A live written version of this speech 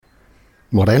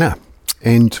Morena,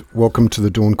 and welcome to the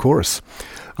Dawn Chorus.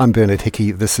 I'm Bernard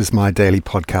Hickey. This is my daily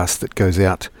podcast that goes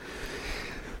out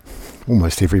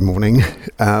almost every morning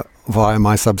via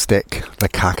my Substack, The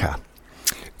Kaka.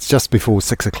 It's just before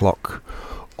 6 o'clock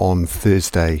on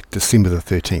Thursday, December the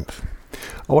 13th.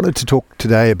 I wanted to talk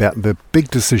today about the big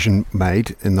decision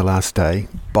made in the last day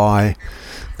by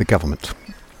the government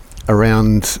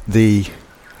around the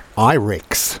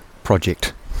IREX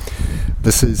project.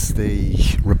 This is the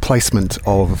replacement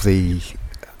of the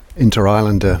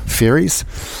Inter-Islander ferries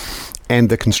and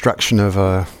the construction of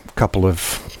a couple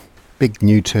of big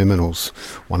new terminals,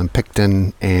 one in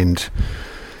Picton and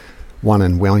one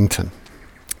in Wellington.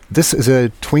 This is a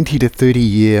 20 to 30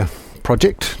 year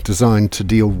project designed to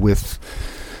deal with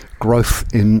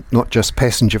growth in not just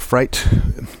passenger freight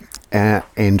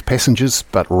and passengers,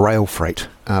 but rail freight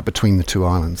between the two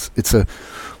islands. It's a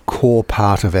core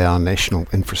part of our national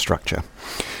infrastructure.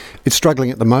 It's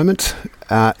struggling at the moment.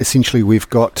 Essentially, we've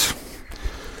got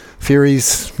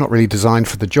ferries not really designed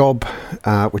for the job,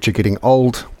 which are getting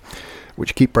old,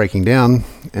 which keep breaking down,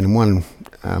 and in one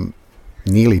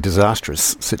nearly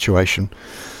disastrous situation,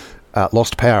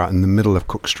 lost power in the middle of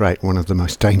Cook Strait, one of the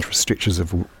most dangerous stretches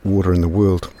of water in the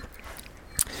world.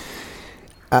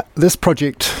 This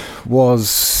project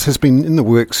has been in the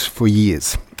works for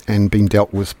years and been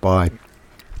dealt with by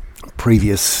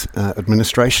previous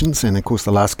administrations, and of course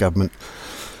the last government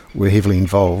were heavily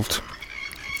involved.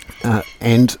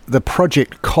 And the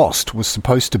project cost was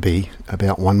supposed to be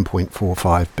about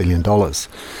 $1.45 billion,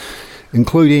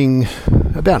 including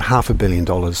about $500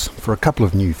 million for a couple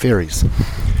of new ferries.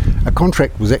 A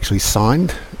contract was actually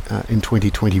signed in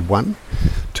 2021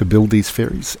 to build these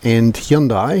ferries, and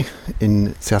Hyundai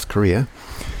in South Korea,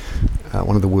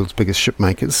 one of the world's biggest ship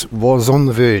makers, was on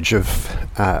the verge of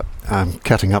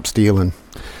cutting up steel and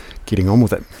getting on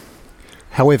with it.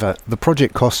 However, the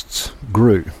project costs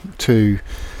grew to,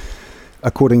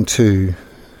 according to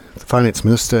the Finance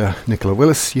Minister Nicola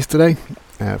Willis yesterday,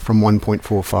 from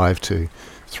 $1.45 to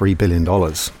 $3 billion.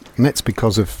 And that's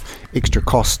because of extra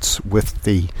costs with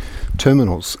the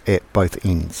terminals at both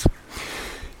ends.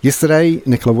 Yesterday,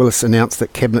 Nicola Willis announced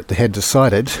that Cabinet had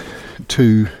decided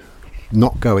to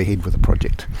not go ahead with the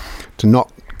project, to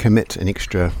not commit an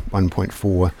extra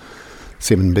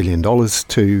 $1.47 billion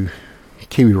to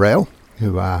KiwiRail,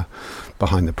 who are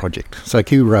behind the project. So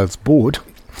KiwiRail's board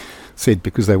said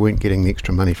because they weren't getting the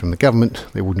extra money from the government,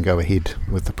 they wouldn't go ahead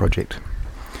with the project.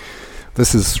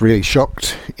 This has really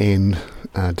shocked and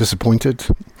disappointed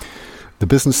the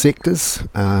business sectors,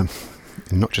 and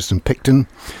not just in Picton,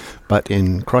 but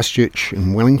in Christchurch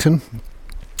and Wellington,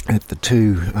 at the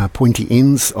two pointy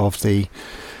ends of the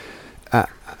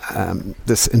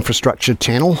this infrastructure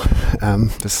channel,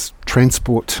 this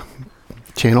transport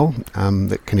channel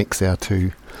that connects our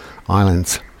two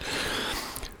islands.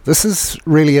 This is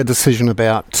really a decision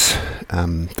about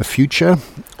the future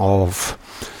of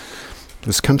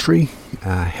this country,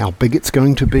 how big it's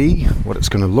going to be, what it's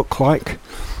going to look like,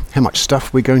 how much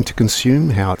stuff we're going to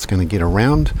consume, how it's going to get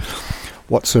around,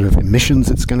 what sort of emissions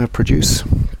it's going to produce,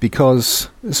 because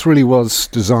this really was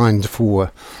designed for,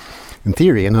 in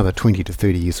theory, another 20 to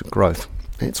 30 years of growth.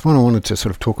 It's what I wanted to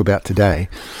sort of talk about today,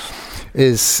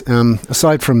 is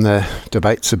aside from the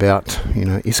debates about,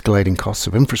 escalating costs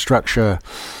of infrastructure,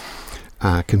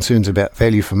 concerns about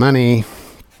value for money,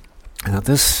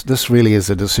 this really is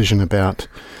a decision about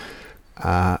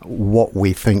what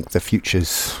we think the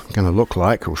future's going to look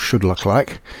like or should look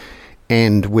like,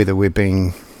 and whether we're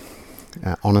being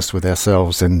honest with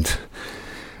ourselves and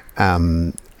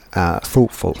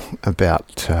thoughtful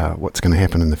about what's going to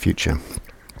happen in the future.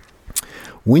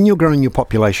 When you're growing your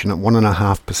population at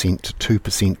 1.5% to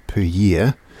 2% per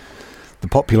year, the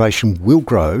population will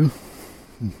grow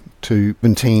to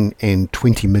between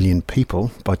 20 million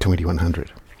people by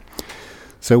 2100.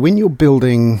 So when you're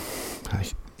building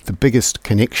the biggest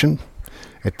connection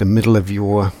at the middle of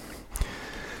your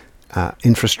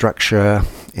infrastructure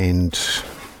and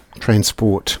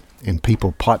transport and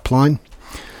people pipeline,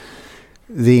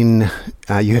 then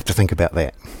you have to think about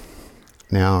that.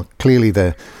 Now, clearly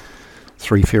the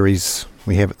 3 ferries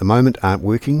we have at the moment aren't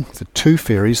working. The 2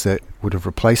 ferries that would have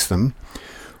replaced them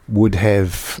would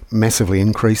have massively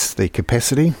increased the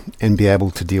capacity and be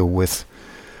able to deal with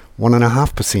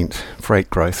 1.5% freight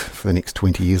growth for the next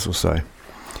 20 years or so,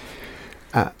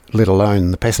 let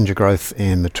alone the passenger growth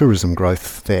and the tourism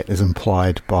growth that is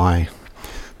implied by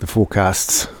the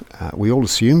forecasts we all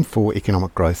assume for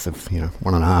economic growth of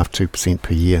 1.5-2%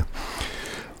 per year.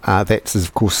 That's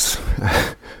of course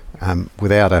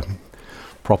without a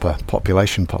proper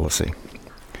population policy.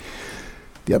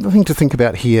 The other thing to think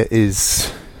about here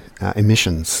is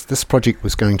emissions. This project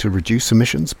was going to reduce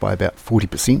emissions by about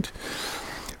 40%.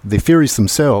 The ferries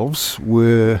themselves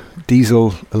were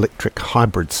diesel-electric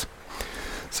hybrids.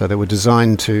 So they were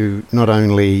designed to not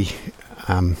only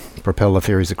propel the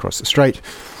ferries across the strait,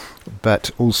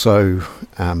 but also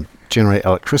generate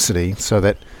electricity so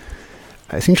that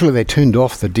essentially they turned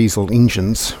off the diesel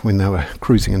engines when they were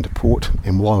cruising into port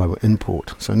and while they were in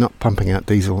port. So not pumping out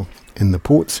diesel in the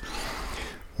ports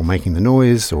or making the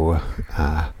noise or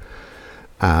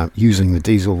using the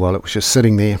diesel while it was just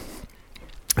sitting there.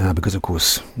 Because, of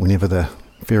course, whenever the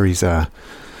ferries are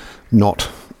not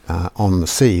on the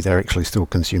sea, they're actually still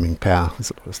consuming power.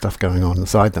 There's a lot of stuff going on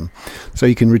inside them. So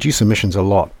you can reduce emissions a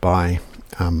lot by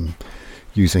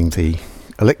using the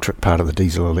electric part of the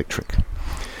diesel electric.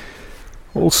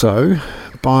 Also,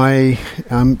 by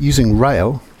using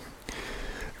rail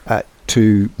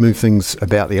to move things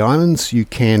about the islands, you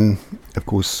can, of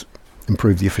course,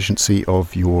 improve the efficiency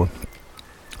of your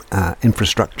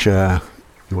infrastructure,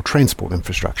 your transport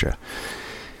infrastructure.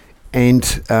 And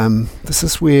this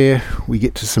is where we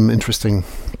get to some interesting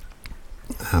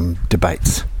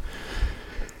debates.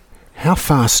 How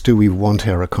fast do we want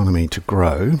our economy to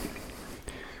grow?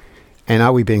 And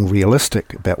are we being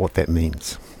realistic about what that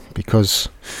means? Because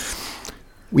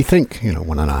we think,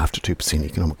 1.5% to 2%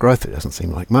 economic growth, it doesn't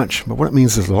seem like much, but what it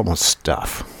means is a lot more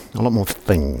stuff, a lot more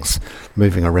things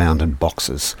moving around in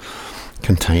boxes,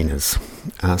 containers,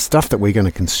 stuff that we're going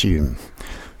to consume,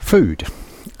 food,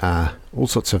 all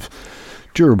sorts of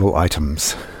durable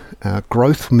items.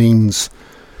 Growth means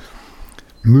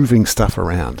moving stuff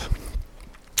around.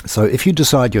 So if you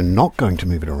decide you're not going to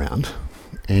move it around,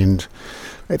 and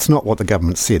that's not what the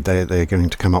government said, they're going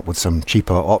to come up with some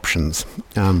cheaper options.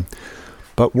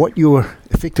 But what you're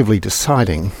effectively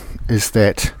deciding is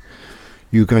that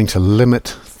you're going to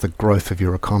limit the growth of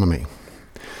your economy.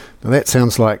 Now that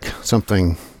sounds like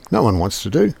something no one wants to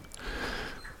do.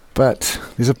 But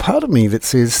there's a part of me that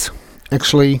says,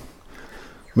 actually,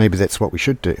 maybe that's what we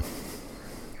should do.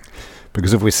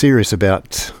 Because if we're serious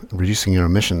about reducing our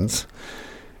emissions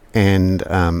and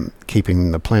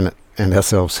keeping the planet and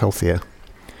ourselves healthier,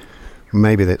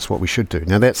 maybe that's what we should do.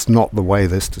 Now, that's not the way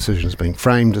this decision is being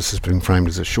framed. This is being framed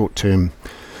as a short-term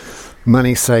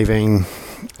money-saving,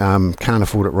 can't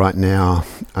afford it right now,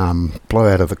 blow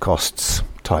out of the costs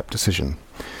type decision.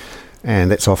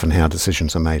 And that's often how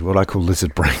decisions are made, what I call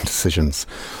lizard brain decisions.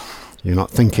 You're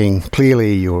not thinking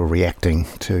clearly, you're reacting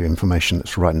to information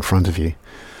that's right in front of you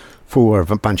for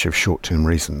a bunch of short-term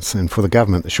reasons. And for the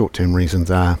government, the short-term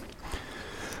reasons are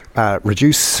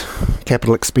reduce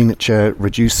capital expenditure,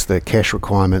 reduce the cash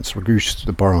requirements, reduce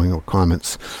the borrowing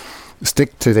requirements,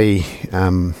 stick to the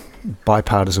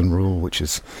bipartisan rule, which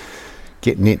is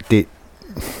get net debt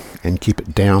and keep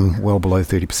it down well below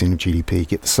 30% of GDP,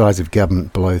 get the size of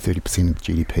government below 30% of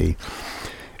GDP,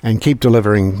 and keep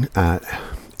delivering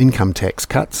income tax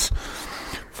cuts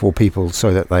for people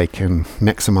so that they can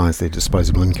maximise their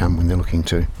disposable income when they're looking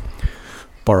to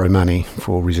borrow money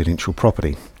for residential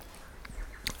property.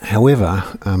 However,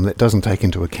 that doesn't take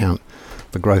into account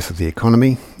the growth of the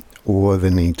economy or the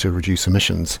need to reduce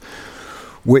emissions,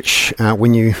 which,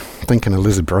 when you think in a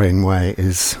lizard brain way,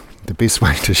 is the best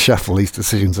way to shuffle these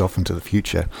decisions off into the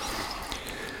future.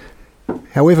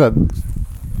 However,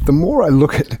 the more I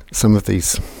look at some of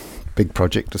these big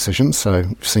project decisions, so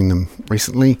we've seen them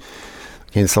recently,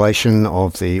 cancellation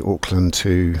of the Auckland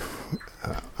to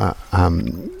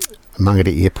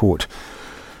Mangere Airport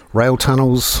rail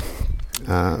tunnels,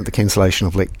 the cancellation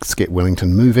of Let's Get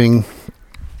Wellington Moving,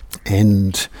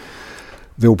 and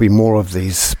there'll be more of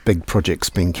these big projects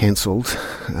being cancelled,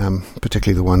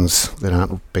 particularly the ones that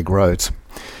aren't big roads.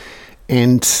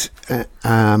 And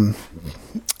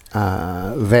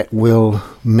that will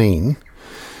mean,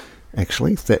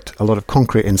 actually, that a lot of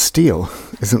concrete and steel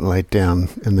isn't laid down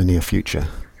in the near future.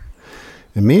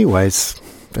 In many ways,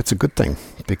 that's a good thing,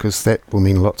 because that will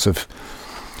mean lots of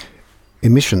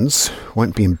emissions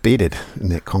won't be embedded in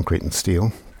that concrete and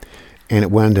steel, and it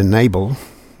won't enable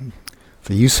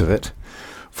the use of it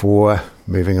for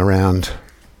moving around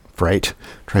freight,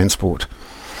 transport.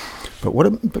 But what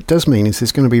it does mean is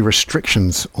there's going to be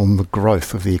restrictions on the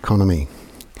growth of the economy.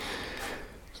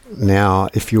 Now,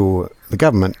 if you're the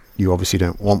government, you obviously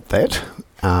don't want that,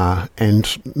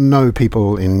 and no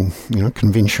people in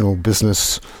conventional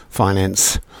business,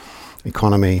 finance,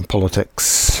 economy,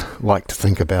 politics like to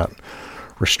think about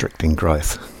restricting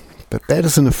growth. But that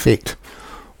is in effect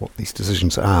what these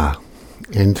decisions are.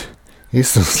 And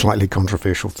here's the slightly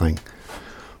controversial thing.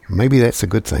 Maybe that's a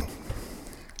good thing.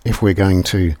 If we're going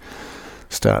to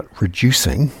start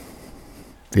reducing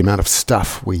the amount of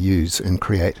stuff we use and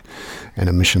create and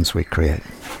emissions we create.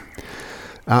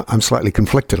 I'm slightly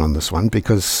conflicted on this one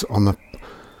because on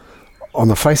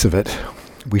the face of it,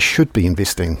 we should be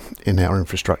investing in our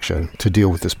infrastructure to deal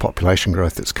with this population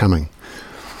growth that's coming.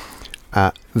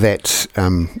 That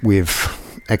we've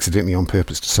accidentally on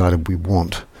purpose decided we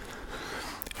want.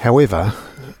 However,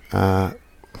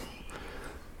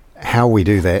 how we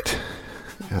do that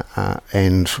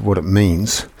and what it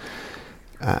means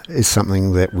is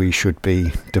something that we should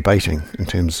be debating in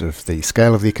terms of the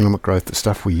scale of the economic growth, the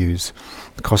stuff we use,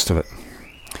 the cost of it.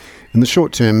 In the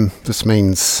short term, this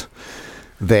means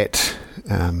that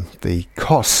the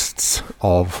costs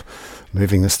of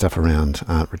moving this stuff around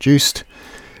aren't reduced,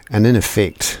 and in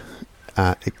effect,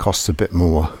 it costs a bit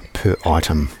more per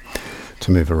item to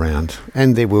move around.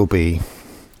 And there will be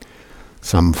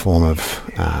some form of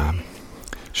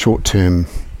short-term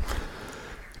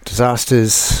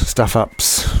disasters,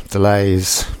 stuff-ups,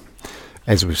 delays,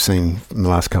 as we've seen in the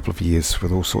last couple of years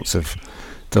with all sorts of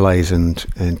delays in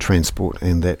transport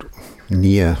and that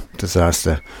near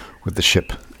disaster with the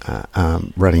ship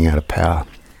running out of power.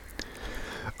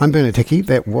 I'm Bernard Hickey.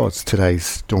 That was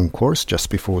today's Dawn Chorus just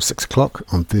before 6 o'clock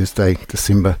on Thursday,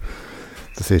 December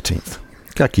the 13th.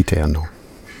 Ka kite anō.